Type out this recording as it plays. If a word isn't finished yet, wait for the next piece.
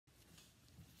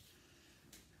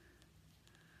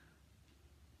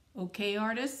Okay,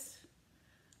 artists,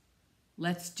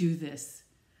 let's do this.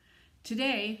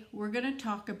 Today, we're going to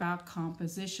talk about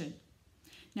composition.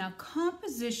 Now,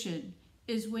 composition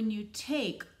is when you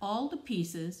take all the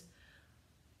pieces,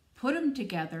 put them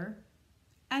together,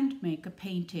 and make a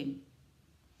painting.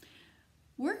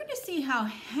 We're going to see how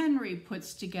Henri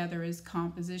puts together his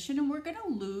composition, and we're going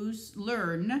to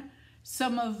learn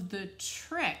some of the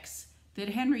tricks that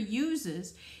Henri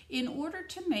uses in order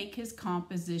to make his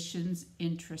compositions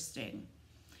interesting.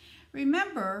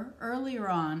 Remember, earlier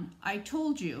on, I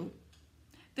told you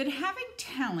that having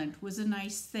talent was a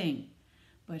nice thing,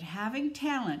 but having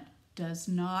talent does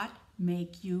not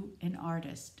make you an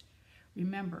artist.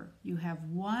 Remember, you have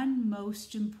one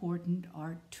most important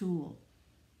art tool.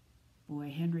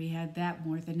 Boy, Henri had that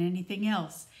more than anything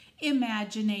else,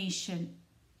 imagination.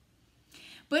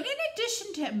 But in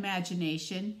addition to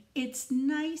imagination, it's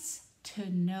nice to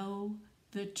know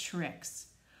the tricks.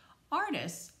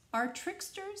 Artists are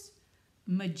tricksters,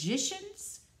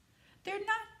 magicians. They're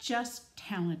not just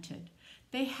talented.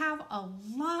 They have a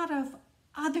lot of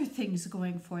other things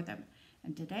going for them.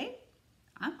 And today,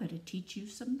 I'm going to teach you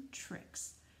some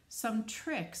tricks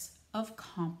of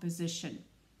composition.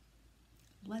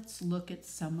 Let's look at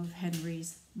some of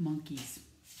Henri's monkeys.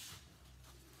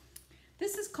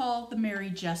 This is called the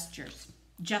Merry Jesters.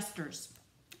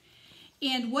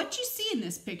 And what you see in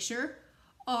this picture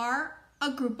are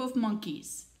a group of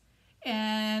monkeys.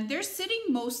 And they're sitting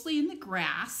mostly in the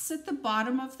grass at the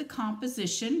bottom of the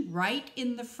composition, right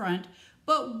in the front.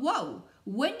 But whoa,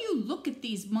 when you look at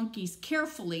these monkeys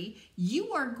carefully,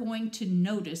 you are going to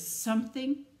notice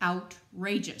something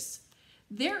outrageous.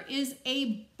 There is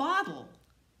a bottle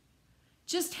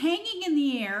just hanging in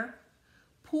the air,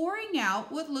 pouring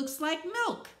out what looks like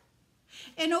milk.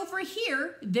 And over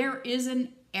here, there is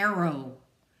an arrow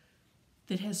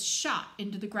that has shot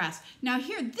into the grass. Now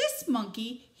here, this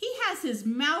monkey, he has his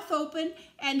mouth open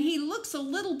and he looks a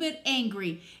little bit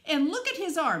angry. And look at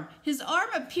his arm. His arm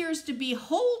appears to be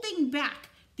holding back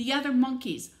the other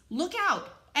monkeys. Look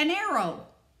out, an arrow.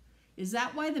 Is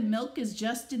that why the milk is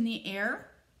just in the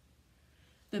air?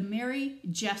 The Merry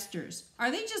Jesters.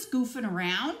 Are they just goofing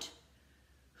around?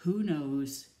 Who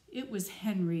knows? It was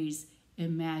Henri's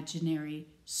imaginary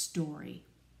story.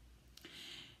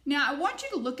 Now, I want you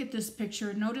to look at this picture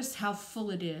and notice how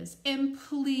full it is. And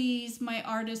please, my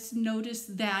artists, notice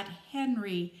that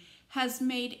Henri has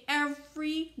made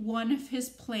every one of his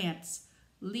plants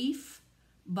leaf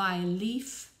by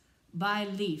leaf by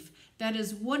leaf. That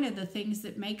is one of the things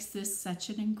that makes this such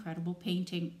an incredible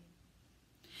painting.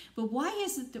 But why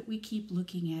is it that we keep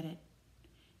looking at it?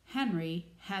 Henri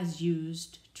has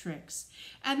used tricks.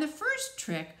 And the first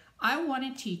trick I want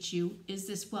to teach you is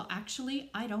this. Well, actually,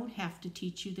 I don't have to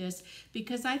teach you this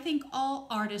because I think all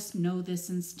artists know this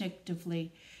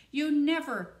instinctively. You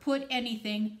never put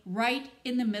anything right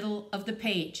in the middle of the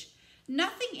page.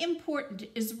 Nothing important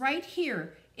is right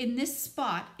here in this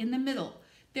spot in the middle.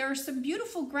 There are some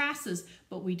beautiful grasses,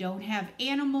 but we don't have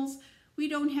animals, we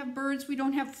don't have birds, we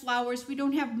don't have flowers, we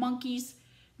don't have monkeys.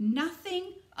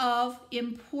 Nothing of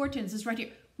importance is right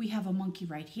here. We have a monkey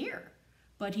right here,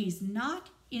 but he's not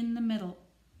in the middle.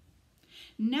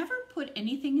 Never put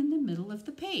anything in the middle of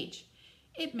the page.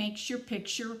 It makes your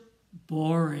picture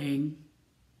boring.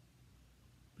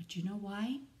 But you know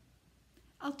why?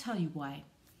 I'll tell you why.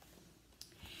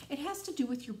 It has to do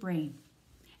with your brain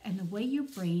and the way your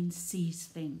brain sees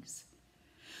things.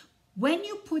 When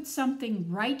you put something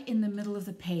right in the middle of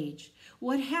the page,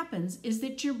 what happens is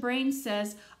that your brain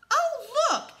says, "Oh,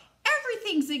 look,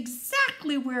 everything's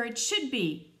exactly where it should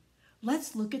be.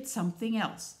 Let's look at something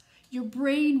else." Your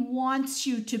brain wants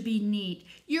you to be neat.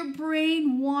 Your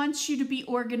brain wants you to be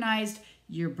organized.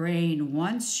 Your brain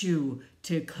wants you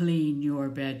to clean your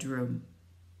bedroom.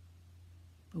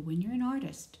 But when you're an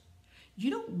artist, you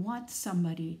don't want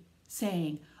somebody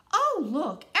saying, "Oh,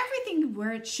 look, everything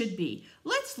where it should be.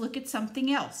 Let's look at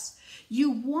something else." You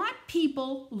want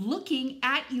people looking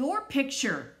at your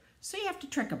picture, so you have to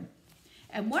trick them.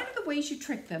 And one of the ways you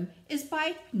trick them is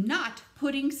by not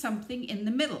putting something in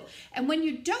the middle. And when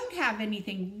you don't have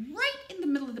anything right in the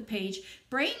middle of the page,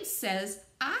 brain says,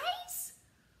 "Eyes?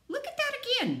 Look at that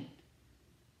again."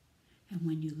 And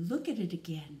when you look at it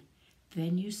again,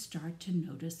 then you start to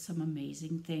notice some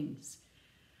amazing things.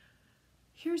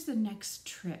 Here's the next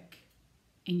trick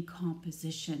in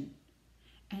composition,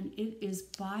 and it is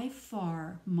by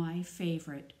far my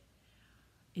favorite.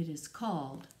 It is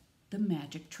called the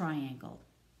magic triangle.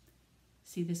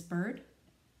 See this bird?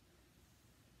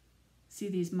 See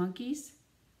these monkeys?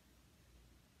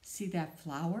 See that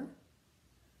flower?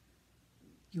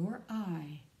 Your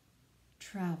eye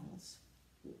travels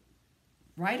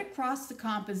right across the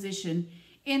composition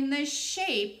in the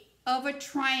shape of a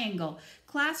triangle.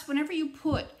 Class, whenever you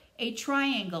put a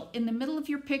triangle in the middle of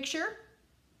your picture,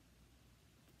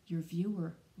 your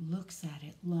viewer looks at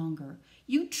it longer.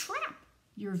 You trap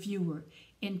your viewer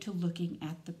into looking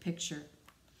at the picture.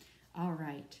 All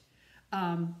right.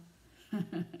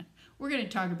 We're going to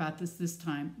talk about this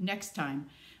next time,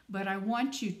 but I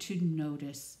want you to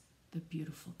notice the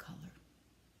beautiful color.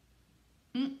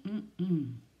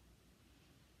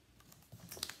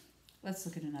 Let's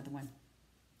look at another one.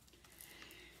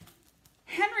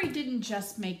 Henri didn't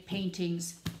just make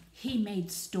paintings, he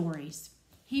made stories.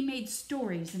 He made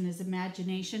stories in his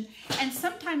imagination, and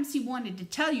sometimes he wanted to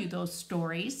tell you those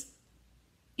stories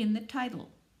in the title.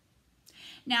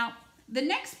 Now, the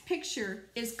next picture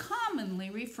is commonly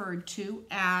referred to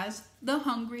as The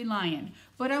Hungry Lion,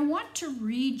 but I want to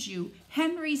read you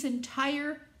Henri's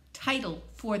entire title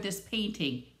for this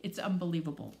painting. It's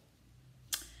unbelievable.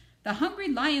 The hungry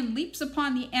lion leaps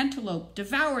upon the antelope,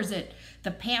 devours it.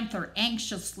 The panther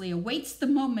anxiously awaits the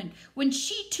moment when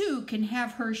she too can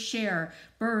have her share.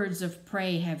 Birds of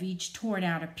prey have each torn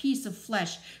out a piece of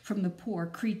flesh from the poor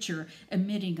creature,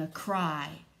 emitting a cry.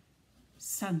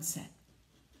 Sunset.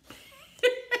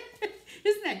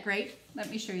 Isn't that great?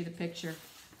 Let me show you the picture.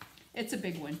 It's a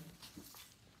big one.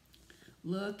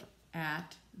 Look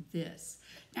at this.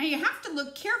 Now you have to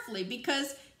look carefully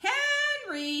because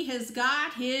Henri has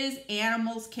got his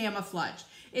animals camouflaged.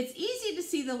 It's easy to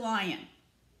see the lion,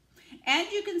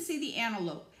 and you can see the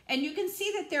antelope, and you can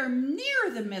see that they're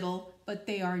near the middle, but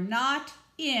they are not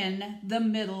in the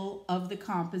middle of the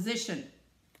composition.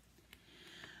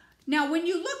 Now, when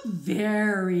you look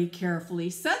very carefully,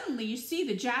 suddenly you see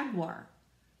the jaguar.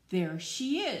 There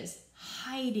she is,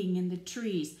 hiding in the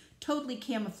trees, totally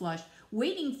camouflaged,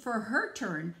 waiting for her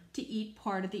turn to eat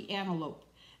part of the antelope.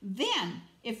 Then,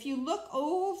 if you look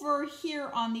over here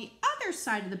on the other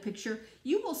side of the picture,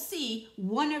 you will see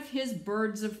one of his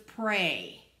birds of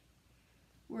prey.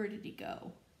 Where did he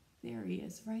go? There he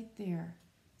is, right there.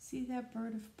 See that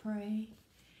bird of prey?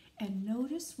 And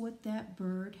notice what that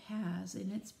bird has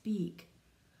in its beak.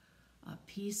 A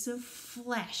piece of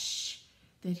flesh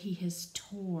that he has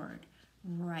torn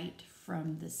right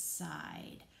from the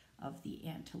side of the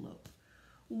antelope,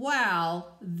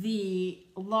 while the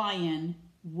lion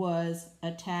was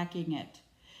attacking it.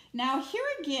 Now here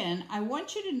again, I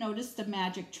want you to notice the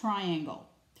magic triangle.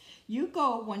 You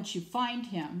go, once you find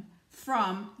him,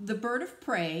 from the bird of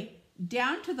prey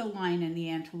down to the lion and the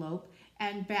antelope,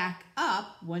 and back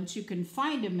up, once you can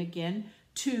find him again,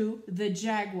 to the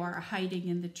jaguar hiding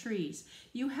in the trees.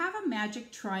 You have a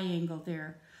magic triangle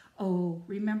there. Oh,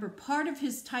 remember, part of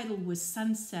his title was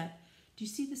Sunset. Do you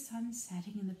see the sun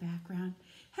setting in the background?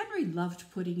 Henri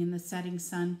loved putting in the setting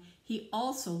sun. He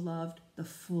also loved the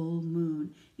full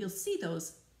moon. You'll see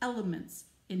those elements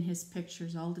in his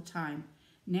pictures all the time.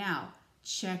 Now,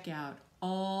 check out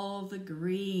all the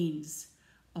greens.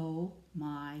 Oh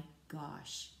my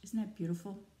gosh. Isn't that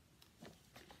beautiful?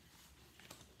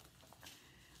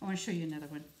 I want to show you another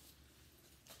one.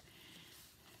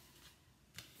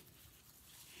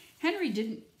 Henri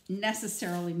didn't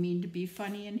necessarily mean to be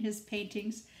funny in his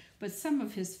paintings, but some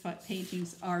of his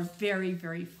paintings are very,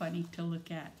 very funny to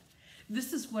look at.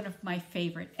 This is one of my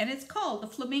favorite, and it's called The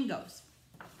Flamingos.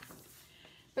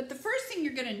 But the first thing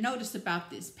you're going to notice about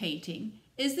this painting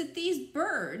is that these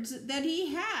birds that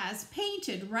he has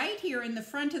painted right here in the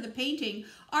front of the painting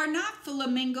are not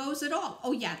flamingos at all.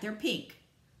 Oh yeah, they're pink,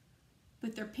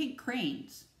 but they're pink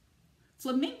cranes.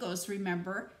 Flamingos,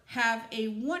 remember, have a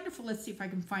wonderful, let's see if I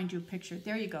can find you a picture.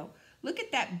 There you go. Look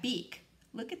at that beak.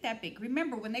 Look at that beak.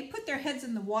 Remember, when they put their heads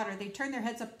in the water, they turn their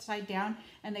heads upside down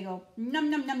and they go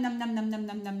num, num, num, num, num, num, num,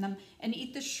 num, num, num, and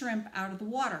eat the shrimp out of the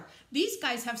water. These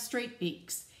guys have straight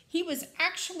beaks. He was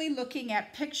actually looking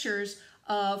at pictures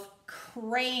of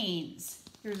cranes.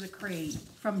 Here's a crane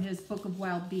from his Book of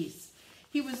Wild Beasts.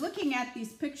 He was looking at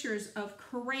these pictures of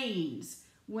cranes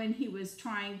when he was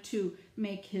trying to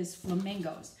make his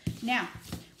flamingos. Now,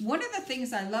 one of the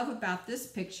things I love about this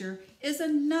picture is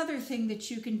another thing that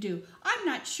you can do. I'm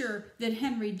not sure that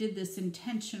Henri did this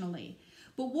intentionally,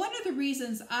 but one of the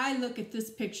reasons I look at this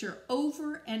picture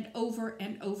over and over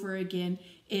and over again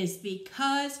is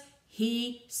because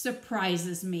he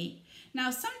surprises me.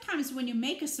 Now, sometimes when you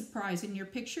make a surprise in your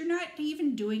picture, not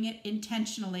even doing it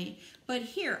intentionally, but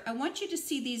here, I want you to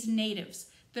see these natives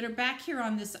that are back here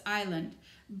on this island,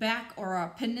 or a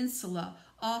peninsula,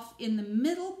 off in the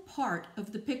middle part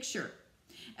of the picture.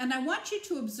 And I want you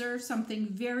to observe something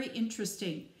very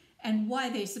interesting and why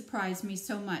they surprise me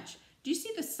so much. Do you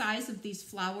see the size of these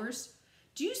flowers?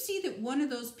 Do you see that one of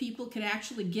those people could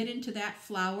actually get into that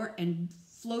flower and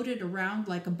floated around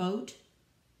like a boat?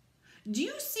 Do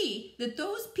you see that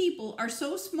those people are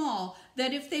so small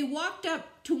that if they walked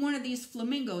up to one of these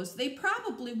flamingos, they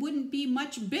probably wouldn't be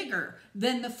much bigger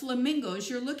than the flamingos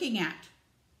you're looking at?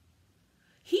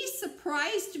 He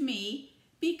surprised me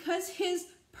because his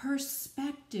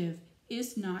perspective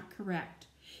is not correct.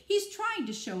 He's trying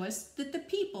to show us that the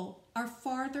people are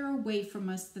farther away from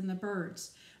us than the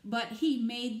birds, but he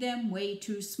made them way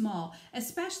too small,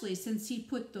 especially since he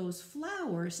put those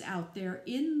flowers out there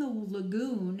in the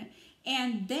lagoon,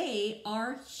 and they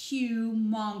are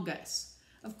humongous.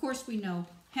 Of course, we know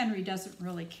Henry doesn't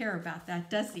really care about that,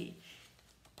 does he?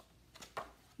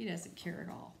 He doesn't care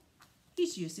at all.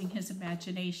 He's using his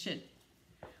imagination.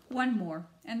 One more,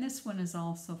 and this one is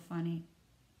also funny.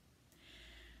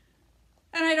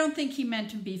 And I don't think he meant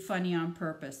to be funny on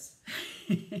purpose.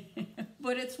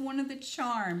 But it's one of the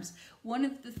charms, one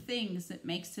of the things that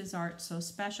makes his art so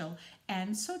special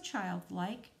and so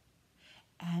childlike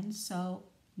and so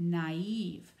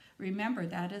naive. Remember,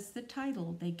 that is the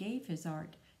title they gave his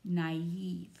art,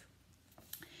 Naive.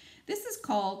 This is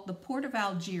called the Port of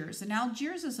Algiers, and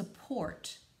Algiers is a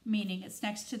port, meaning it's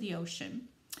next to the ocean,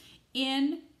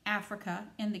 in Africa,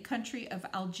 in the country of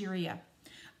Algeria.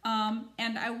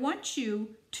 And I want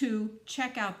you to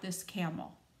check out this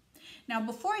camel. Now,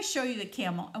 before I show you the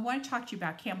camel, I want to talk to you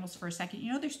about camels for a second.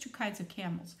 You know, there's two kinds of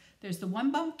camels. There's the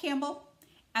one-bump camel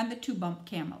and the two-bump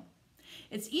camel.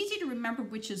 It's easy to remember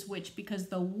which is which because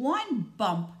the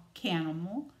one-bump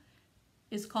camel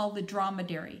is called the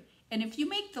dromedary. And if you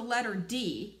make the letter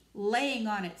D laying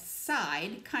on its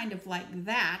side, kind of like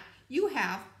that, you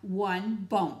have one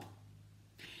bump.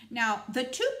 Now, the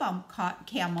two-bump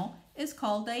camel is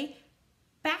called a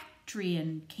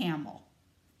Bactrian camel.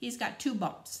 He's got two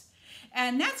bumps.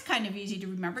 And that's kind of easy to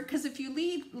remember because if you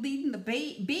lead the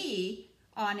B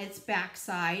on its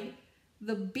backside,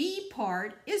 the B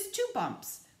part is two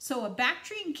bumps. So a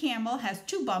Bactrian camel has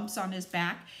two bumps on his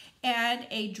back and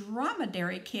a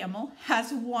dromedary camel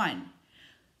has one.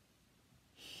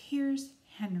 Here's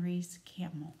Henry's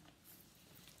camel.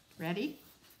 Ready?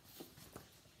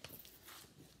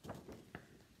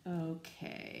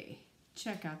 Okay,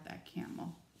 check out that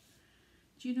camel.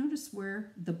 Do you notice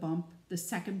where the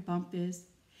second bump is?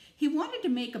 He wanted to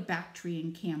make a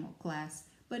Bactrian camel, class,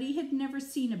 but he had never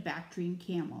seen a Bactrian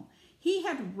camel. He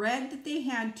had read that they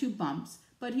had two bumps,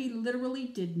 but he literally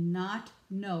did not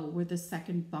know where the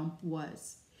second bump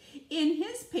was. In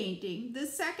his painting, the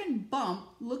second bump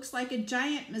looks like a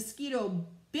giant mosquito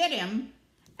bit him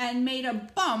and made a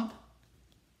bump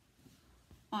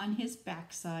on his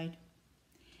backside.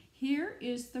 Here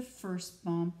is the first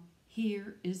bump.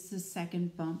 Here is the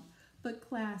second bump. But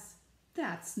class,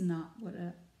 that's not what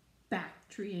a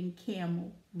Bactrian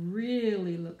camel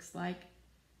really looks like.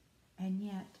 And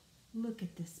yet, look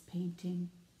at this painting.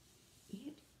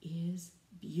 It is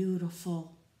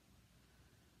beautiful.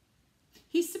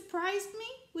 He surprised me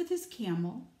with his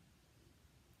camel.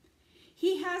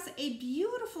 He has a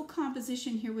beautiful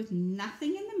composition here with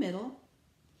nothing in the middle.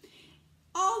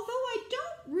 Although I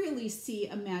don't really see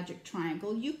a magic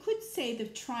triangle, you could say the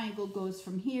triangle goes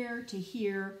from here to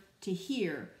here to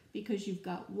here because you've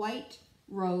got white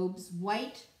robes,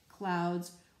 white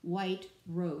clouds, white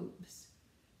robes.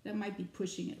 That might be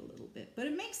pushing it a little bit, but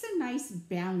it makes a nice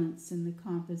balance in the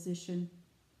composition.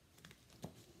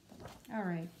 All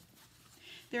right.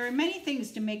 There are many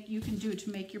things you can do to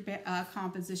make your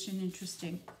composition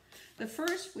interesting. The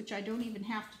first, which I don't even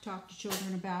have to talk to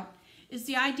children about, is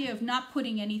the idea of not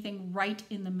putting anything right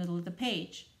in the middle of the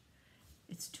page.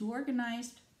 It's too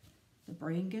organized. The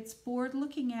brain gets bored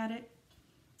looking at it,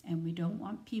 and we don't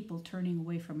want people turning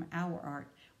away from our art.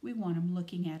 We want them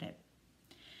looking at it.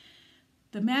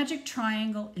 The magic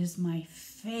triangle is my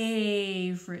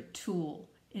favorite tool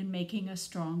in making a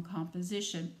strong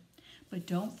composition. But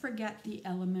don't forget the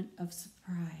element of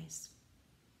surprise.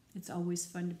 It's always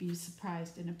fun to be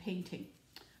surprised in a painting.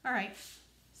 All right,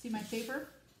 see my paper?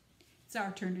 It's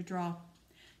our turn to draw.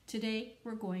 Today,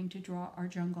 we're going to draw our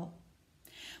jungle.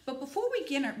 But before we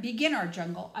begin our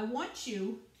jungle, I want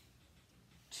you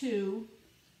to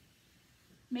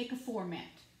make a format.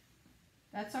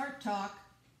 That's art talk.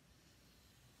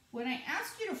 When I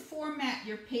ask you to format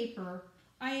your paper,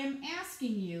 I am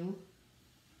asking you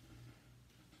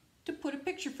to put a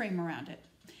picture frame around it.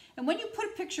 And when you put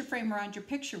a picture frame around your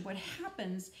picture, what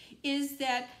happens is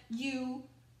that you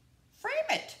frame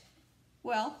it.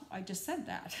 Well, I just said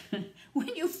that.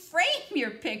 When you frame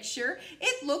your picture,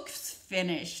 it looks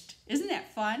finished. Isn't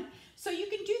that fun? So you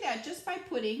can do that just by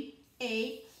putting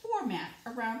a format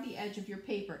around the edge of your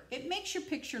paper. It makes your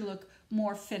picture look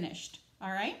more finished,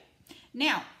 all right?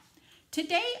 Now,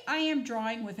 today I am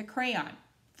drawing with a crayon.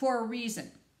 for a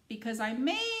reason, because I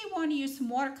may want to use some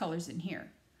watercolors in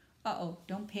here. Uh-oh,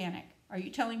 don't panic. Are you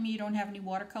telling me you don't have any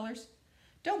watercolors?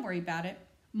 Don't worry about it.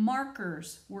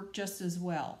 Markers work just as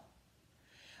well.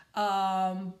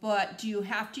 But do you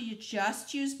have to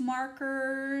just use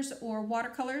markers or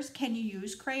watercolors? Can you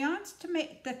use crayons to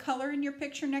make the color in your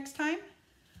picture next time?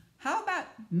 How about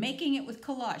making it with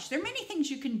collage? There are many things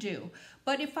you can do,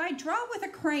 but if I draw with a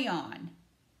crayon,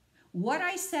 what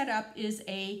I set up is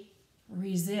a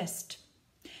resist.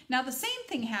 Now the same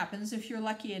thing happens if you're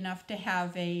lucky enough to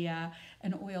have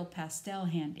an oil pastel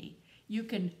handy. You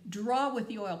can draw with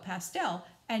the oil pastel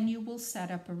and you will set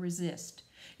up a resist.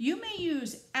 You may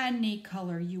use any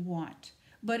color you want,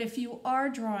 but if you are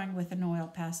drawing with an oil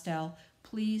pastel,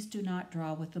 please do not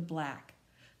draw with the black.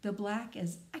 The black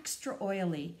is extra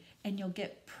oily and you'll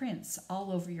get prints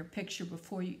all over your picture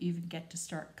before you even get to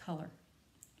start color.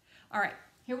 All right,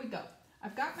 here we go.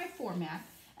 I've got my format,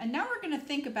 and now we're going to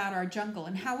think about our jungle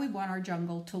and how we want our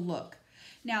jungle to look.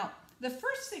 Now, the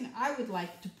first thing I would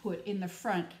like to put in the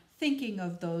front, thinking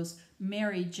of those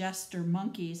merry jester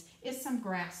monkeys, is some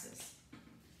grasses.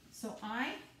 So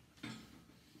I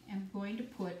am going to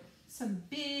put some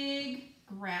big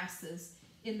grasses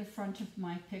in the front of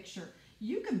my picture.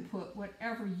 You can put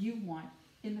whatever you want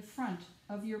in the front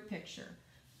of your picture.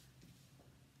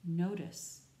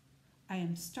 Notice, I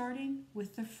am starting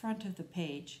with the front of the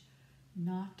page,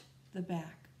 not the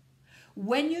back.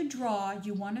 When you draw,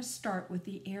 you want to start with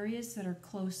the areas that are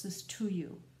closest to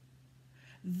you.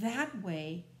 That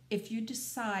way, if you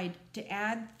decide to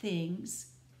add things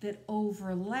that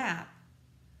overlap,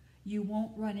 you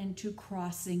won't run into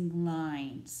crossing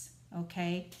lines,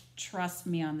 okay? Trust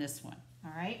me on this one,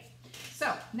 all right?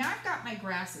 So now I've got my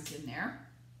grasses in there.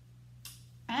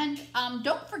 And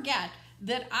don't forget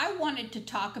that I wanted to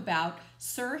talk about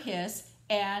Sir Hiss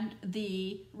and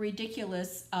the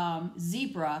ridiculous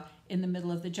zebra in the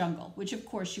middle of the jungle, which of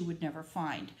course you would never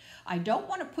find. I don't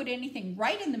want to put anything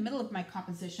right in the middle of my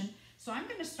composition, so I'm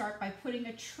going to start by putting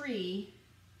a tree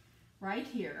right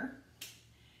here.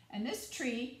 And this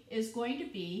tree is going to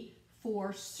be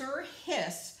for Sir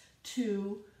Hiss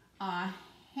to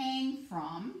hang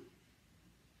from.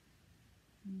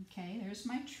 Okay, there's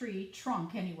my tree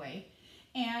trunk anyway.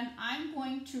 And I'm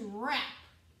going to wrap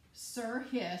Sir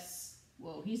Hiss.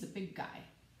 Whoa, he's a big guy.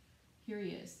 Here he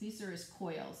is. These are his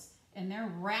coils. And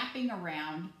they're wrapping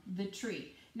around the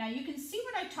tree. Now you can see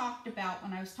what I talked about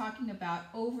when I was talking about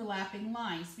overlapping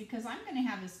lines, because I'm going to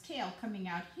have his tail coming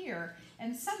out here,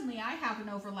 and suddenly I have an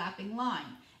overlapping line.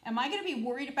 Am I going to be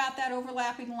worried about that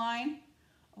overlapping line?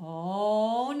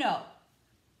 Oh no.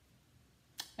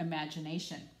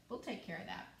 Imagination. We'll take care of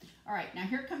that. All right, now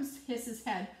here comes Hiss's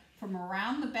head from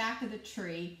around the back of the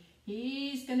tree.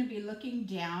 He's going to be looking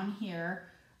down here.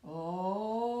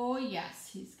 Oh, yes,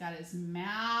 he's got his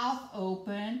mouth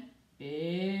open,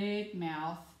 big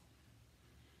mouth.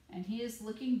 And he is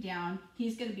looking down.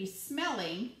 He's going to be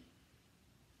smelling.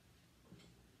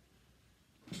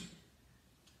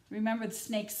 Remember, the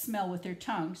snakes smell with their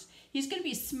tongues. He's going to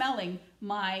be smelling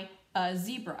my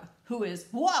zebra, who is,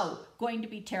 whoa, going to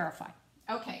be terrified.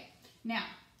 Okay, now,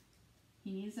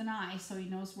 he needs an eye so he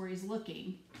knows where he's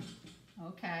looking.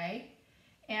 Okay,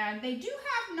 and they do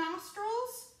have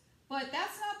nostrils, but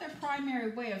that's not their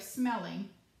primary way of smelling.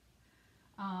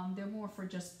 They're more for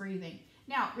just breathing.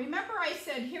 Now, remember I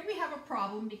said here we have a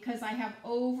problem because I have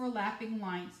overlapping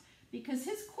lines, because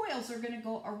his coils are going to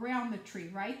go around the tree,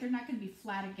 right? They're not going to be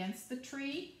flat against the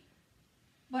tree.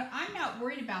 But I'm not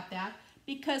worried about that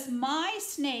because my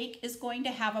snake is going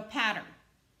to have a pattern.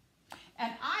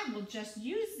 And I will just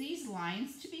use these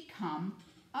lines to become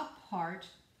a part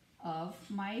of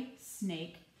my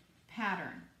snake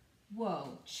pattern.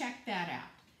 Whoa, check that out.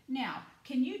 Now,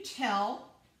 can you tell?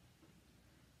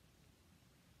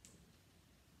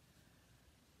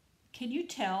 Can you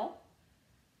tell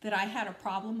that I had a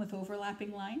problem with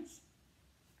overlapping lines?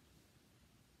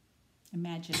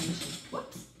 Imagination.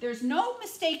 Whoops. There's no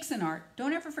mistakes in art.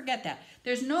 Don't ever forget that.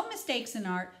 There's no mistakes in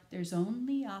art. There's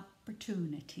only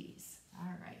opportunities.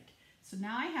 All right. So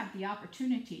now I have the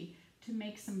opportunity to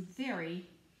make some very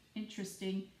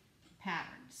interesting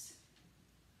patterns.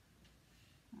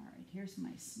 All right. Here's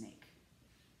my snake.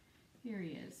 Here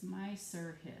he is, my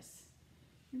Sir Hiss.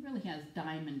 He really has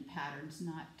diamond patterns,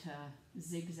 not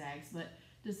zigzags. But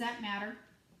does that matter?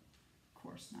 Of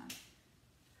course not.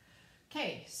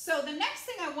 Okay, so the next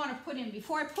thing I want to put in,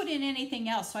 before I put in anything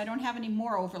else so I don't have any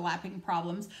more overlapping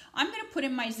problems, I'm going to put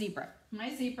in my zebra.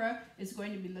 My zebra is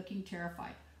going to be looking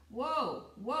terrified. Whoa,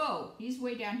 whoa, he's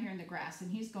way down here in the grass and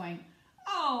he's going,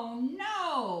 oh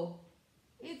no,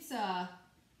 it's a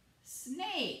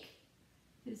snake.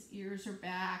 His ears are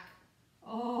back.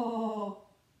 Oh,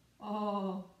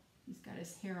 oh, he's got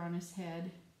his hair on his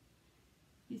head.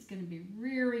 He's going to be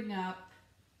rearing up.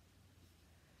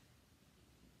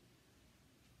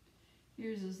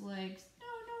 Here's his legs. No,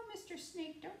 no, Mr.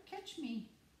 Snake, don't catch me.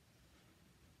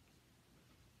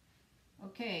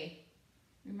 Okay,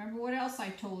 remember what else I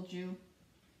told you?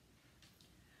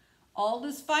 All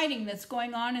this fighting that's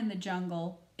going on in the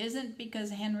jungle isn't because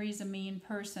Henry's a mean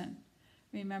person.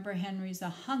 Remember, Henry's a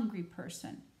hungry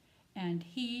person, and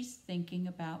he's thinking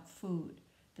about food.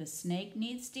 The snake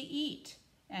needs to eat,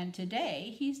 and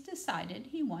today he's decided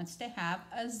he wants to have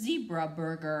a zebra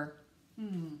burger.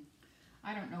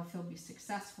 I don't know if he'll be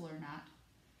successful or not,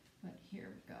 but here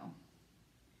we go.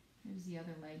 Here's the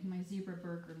other leg. My zebra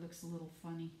burger looks a little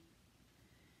funny.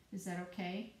 Is that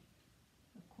okay?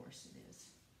 Of course it is.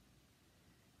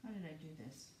 How did I do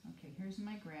this? Okay, here's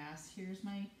my grass. Here's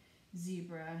my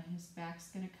zebra. His back's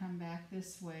going to come back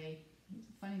this way. He's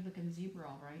a funny looking zebra,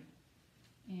 all right.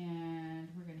 And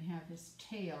we're going to have his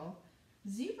tail.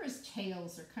 Zebras'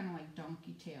 tails are kind of like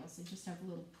donkey tails. They just have a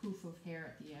little poof of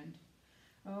hair at the end.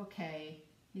 Okay,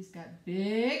 he's got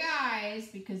big eyes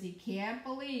because he can't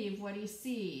believe what he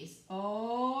sees.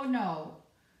 Oh, no.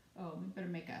 Oh, we better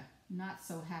make a not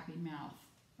so happy mouth.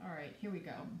 All right, here we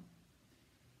go.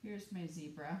 Here's my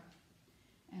zebra.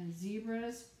 And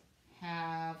zebras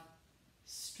have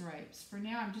stripes. For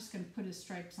now, I'm just going to put his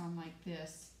stripes on like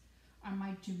this. I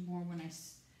might do more when I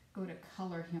go to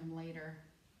color him later.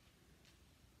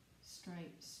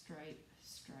 Stripe, stripe,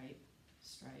 stripe,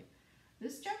 stripe.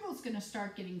 This jungle is going to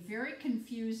start getting very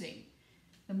confusing.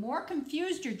 The more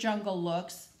confused your jungle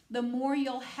looks, the more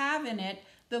you'll have in it,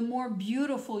 the more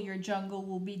beautiful your jungle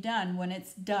will be done when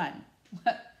it's done.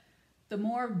 The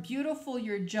more beautiful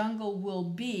your jungle will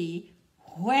be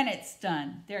when it's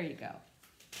done. There you go.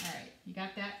 All right, you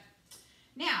got that?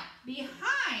 Now,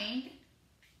 behind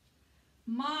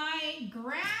my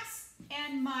grass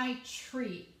and my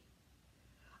tree,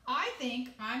 I think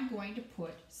I'm going to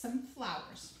put some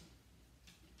flowers.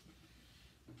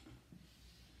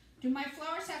 Do my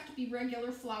flowers have to be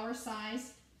regular flower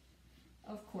size?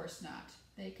 Of course not.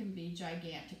 They can be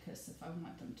giganticus if I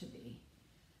want them to be.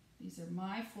 These are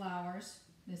my flowers.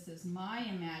 This is my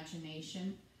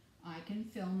imagination. I can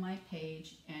fill my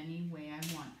page any way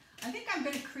I want. I think I'm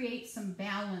going to create some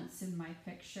balance in my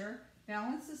picture.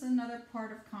 Balance is another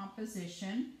part of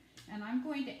composition. And I'm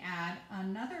going to add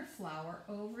another flower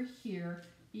over here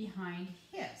behind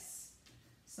his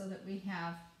so that we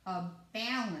have a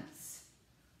balance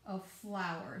of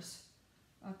flowers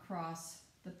across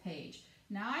the page.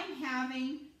 Now I'm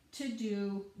having to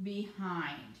do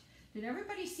behind. Did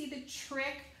everybody see the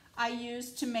trick I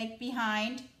used to make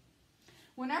behind?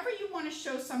 Whenever you want to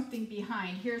show something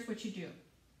behind, here's what you do.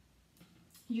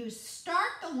 You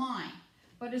start the line,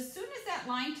 but as soon as that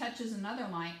line touches another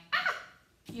line,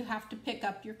 you have to pick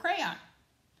up your crayon.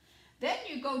 Then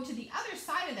you go to the other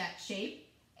side of that shape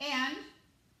and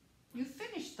you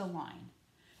finish the line.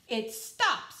 It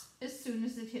stops as soon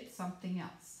as it hits something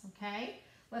else, okay?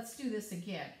 Let's do this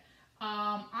again.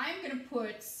 I'm going to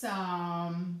put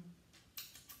some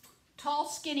tall,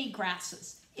 skinny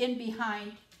grasses in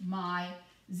behind my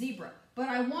zebra, but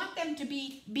I want them to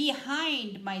be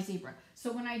behind my zebra.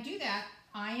 So when I do that,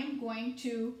 I am going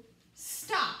to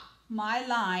stop my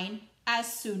line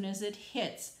as soon as it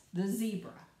hits the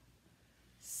zebra.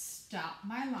 Stop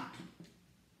my line.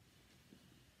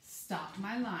 Stop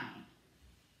my line.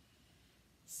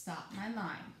 Stop my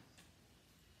line.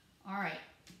 All right.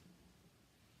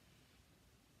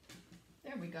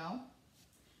 There we go.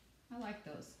 I like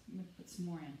those. I'm going to put some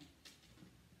more in.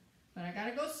 But I got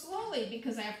to go slowly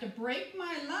because I have to break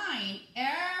my line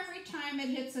every time it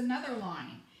hits another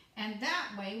line. And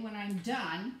that way, when I'm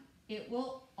done, it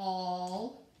will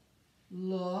all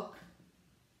look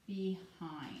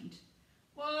behind.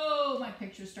 Whoa, my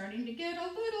picture's starting to get a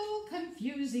little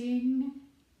confusing.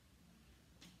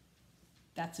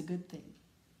 That's a good thing.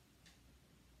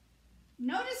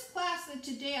 Notice, class, that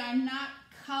today I'm not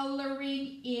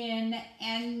coloring in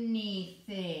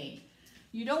anything.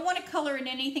 You don't want to color in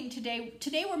anything today.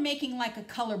 Today we're making like a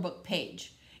color book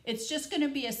page. It's just going to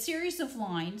be a series of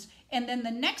lines, and then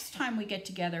the next time we get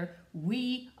together,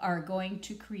 we are going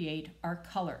to create our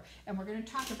color. And we're going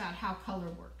to talk about how color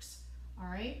works. All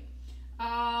right?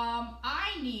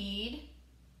 I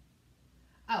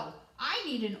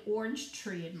need an orange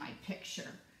tree in my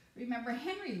picture. Remember,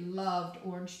 Henry loved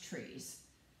orange trees.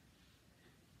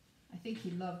 I think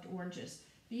he loved oranges.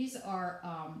 These are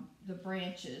the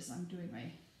branches. I'm doing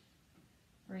my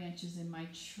branches in my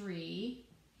tree.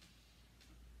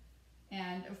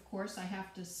 And of course I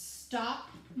have to stop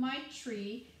my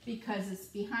tree because it's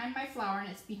behind my flower and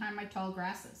it's behind my tall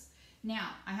grasses. Now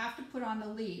I have to put on the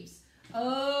leaves.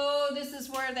 Oh, this is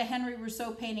where the Henri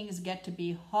Rousseau paintings get to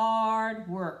be hard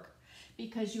work,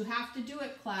 because you have to do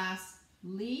it, class,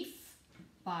 leaf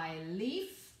by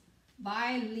leaf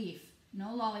by leaf.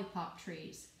 No lollipop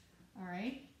trees. All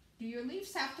right? Do your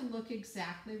leaves have to look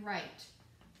exactly right?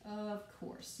 Of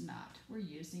course not. We're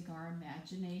using our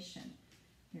imagination.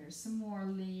 Here's some more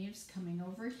leaves coming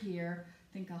over here.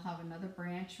 I think I'll have another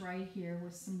branch right here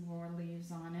with some more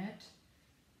leaves on it.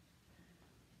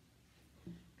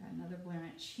 Got another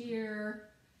branch here.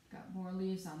 Got more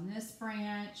leaves on this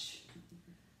branch.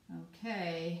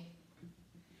 Okay.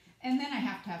 And then I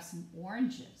have to have some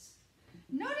oranges.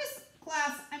 Notice,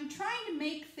 class, I'm trying to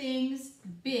make things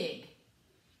big.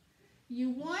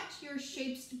 You want your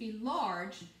shapes to be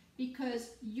large because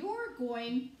you're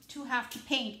going to have to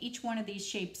paint each one of these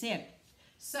shapes in.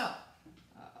 So,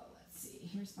 let's see,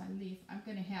 here's my leaf. I'm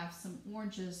going to have some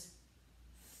oranges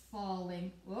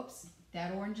falling. Whoops,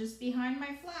 that orange is behind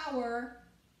my flower.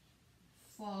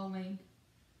 Falling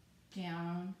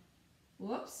down.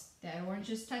 Whoops, that orange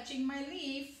is touching my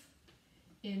leaf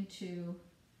into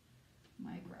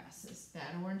my grasses.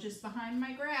 That orange is behind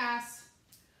my grass.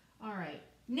 All right,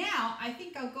 now I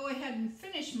think I'll go ahead and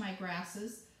finish my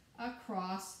grasses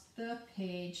across the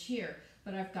page here.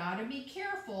 But I've got to be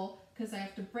careful because I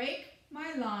have to break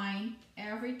my line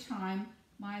every time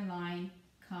my line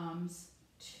comes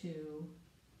to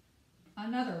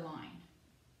another line.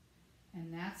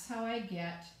 And that's how I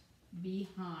get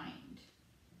behind.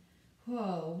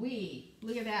 Whoa-wee,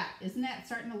 look at that. Isn't that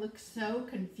starting to look so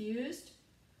confused?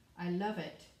 I love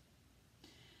it.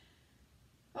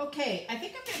 Okay, I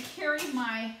think I'm going to carry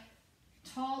my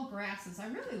tall grasses. I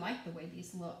really like the way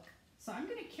these look. So I'm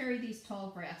going to carry these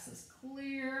tall grasses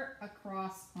clear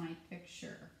across my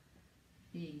picture.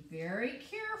 Being very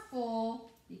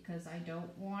careful because I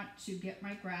don't want to get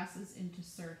my grasses into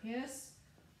cirrus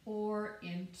or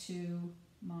into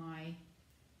my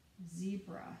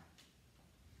zebra.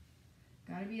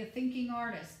 Got to be a thinking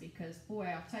artist because, boy,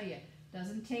 I'll tell you, it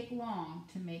doesn't take long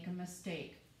to make a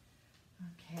mistake.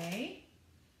 Okay.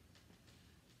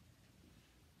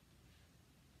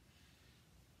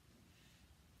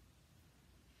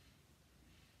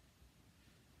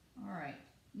 All right.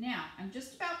 Now, I'm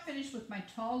just about finished with my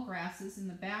tall grasses in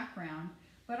the background,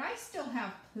 but I still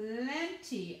have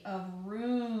plenty of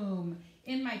room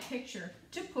in my picture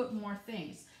to put more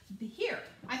things. Here,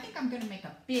 I think I'm going to make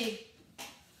a big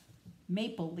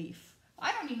maple leaf.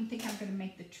 I don't even think I'm going to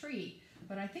make the tree,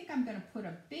 but I think I'm going to put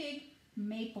a big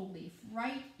maple leaf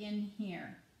right in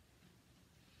here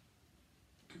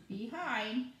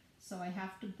behind, so I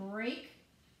have to break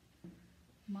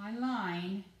my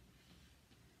line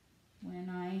when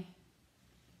I,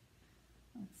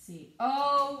 let's see,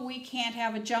 oh, we can't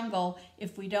have a jungle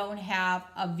if we don't have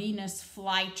a Venus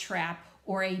flytrap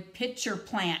or a pitcher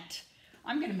plant.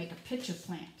 I'm going to make a pitcher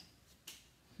plant.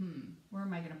 Where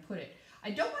am I going to put it? I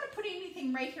don't want to put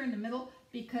anything right here in the middle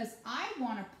because I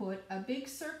want to put a big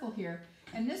circle here.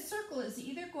 And this circle is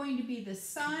either going to be the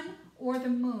sun or the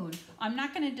moon. I'm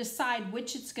not going to decide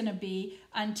which it's going to be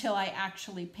until I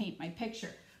actually paint my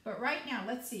picture. But right now,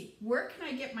 let's see. Where can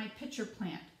I get my pitcher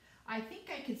plant? I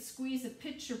think I could squeeze a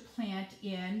pitcher plant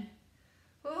in.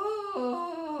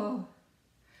 Oh,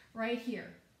 right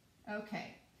here.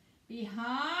 Okay.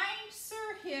 Behind Sir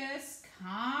Hiss,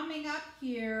 coming up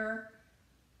here.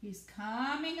 He's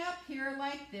coming up here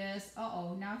like this.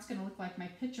 Uh-oh, now it's going to look like my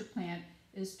pitcher plant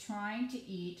is trying to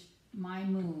eat my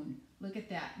moon. Look at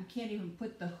that. We can't even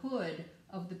put the hood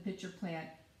of the pitcher plant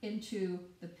into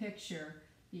the picture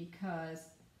because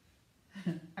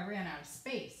I ran out of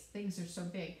space. Things are so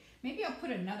big. Maybe I'll put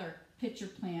another pitcher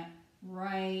plant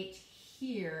right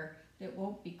here that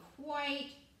won't be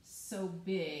quite so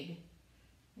big.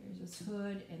 There's his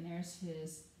hood and there's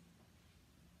his.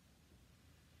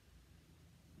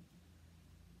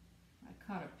 I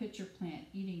caught a pitcher plant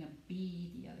eating a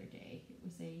bee the other day. It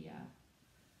was a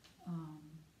let's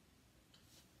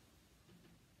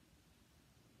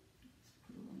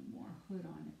put a little more hood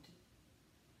on it.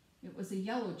 It was a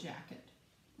yellow jacket,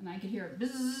 and I could hear it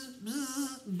buzz,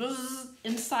 buzz, buzz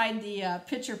inside the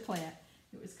pitcher plant.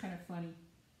 It was kind of funny.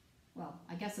 Well,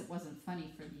 I guess it wasn't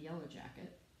funny for the yellow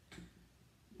jacket,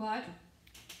 but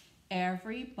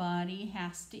everybody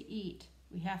has to eat.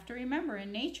 We have to remember,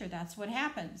 in nature, that's what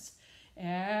happens.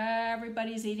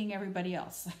 Everybody's eating everybody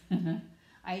else.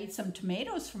 I ate some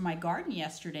tomatoes from my garden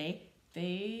yesterday.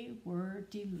 They were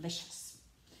delicious.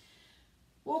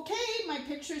 Okay, my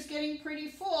picture's getting pretty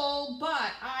full,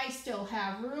 but I still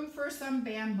have room for some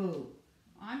bamboo.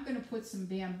 I'm going to put some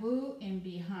bamboo in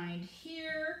behind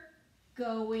here,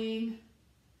 going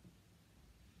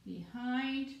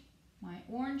behind my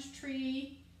orange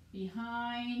tree,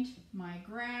 behind my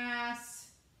grass.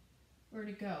 Where'd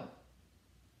it go?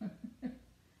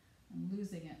 I'm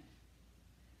losing it.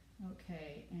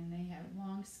 Okay, and they have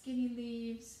long skinny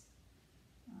leaves.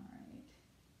 All right.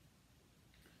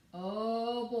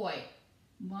 Oh boy,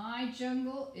 my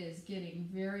jungle is getting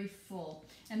very full.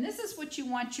 And this is what you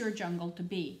want your jungle to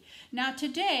be. Now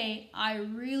today, I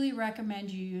really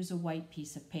recommend you use a white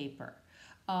piece of paper.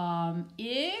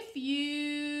 If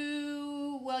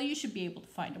you, well, you should be able to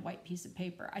find a white piece of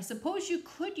paper. I suppose you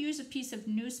could use a piece of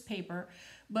newspaper,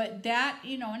 but that,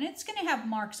 you know, and it's going to have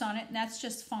marks on it, and that's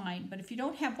just fine. But if you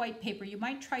don't have white paper, you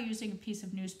might try using a piece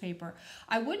of newspaper.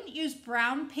 I wouldn't use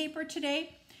brown paper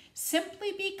today,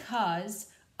 simply because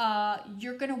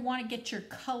you're going to want to get your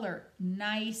color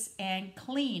nice and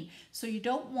clean. So you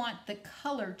don't want the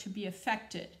color to be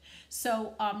affected.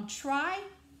 So try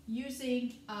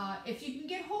using, if you can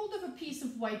get hold of a piece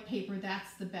of white paper,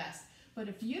 that's the best. But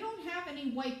if you don't have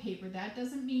any white paper, that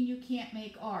doesn't mean you can't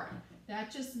make art. That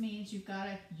just means you've got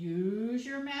to use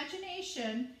your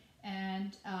imagination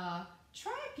and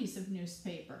try a piece of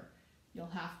newspaper. You'll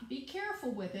have to be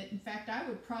careful with it. In fact, I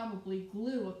would probably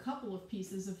glue a couple of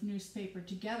pieces of newspaper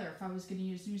together if I was going to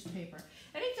use newspaper.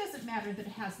 And it doesn't matter that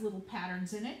it has little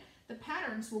patterns in it. The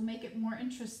patterns will make it more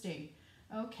interesting.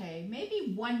 Okay,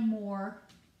 maybe one more.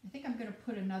 I think I'm going to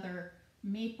put another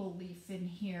maple leaf in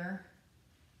here.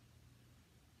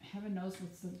 Heaven knows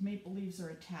what the maple leaves are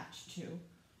attached to,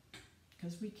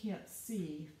 because we can't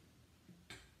see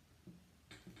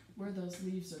where those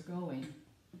leaves are going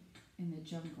in the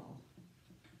jungle.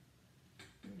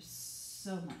 There's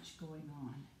so much going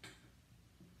on.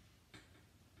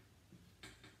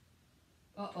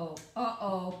 Uh-oh,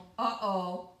 uh-oh,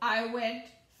 uh-oh. I went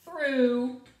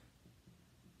through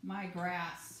my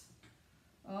grass.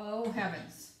 Oh,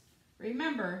 heavens.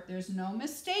 Remember, there's no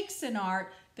mistakes in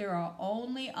art. There are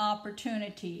only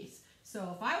opportunities.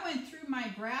 So if I went through my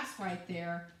grass right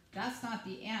there, that's not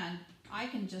the end. I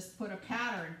can just put a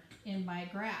pattern in my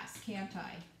grass, can't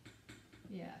I?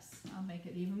 Yes, I'll make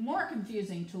it even more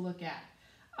confusing to look at.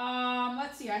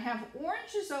 Let's see, I have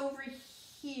oranges over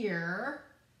here.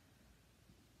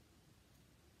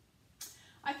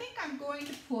 I think I'm going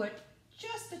to put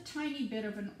just a tiny bit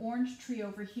of an orange tree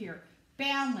over here.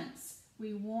 Balance.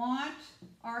 We want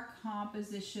our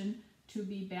composition to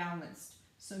be balanced.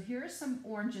 So here are some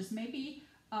oranges. Maybe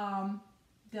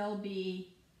they'll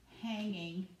be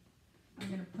hanging. I'm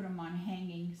going to put them on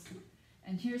hangings.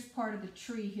 And here's part of the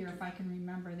tree here, if I can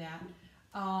remember that.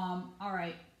 All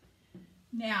right.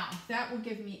 Now, that will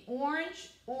give me orange,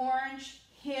 orange,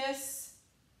 hiss,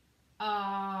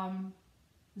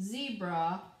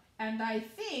 zebra, and I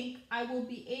think I will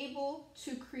be able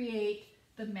to create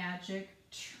the magic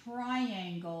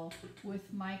triangle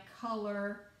with my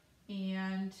color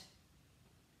and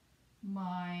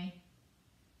my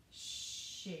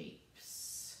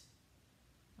shapes.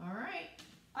 All right,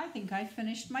 I think I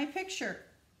finished my picture.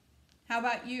 How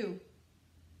about you?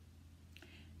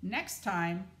 Next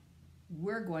time,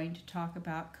 we're going to talk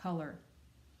about color.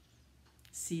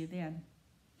 See you then.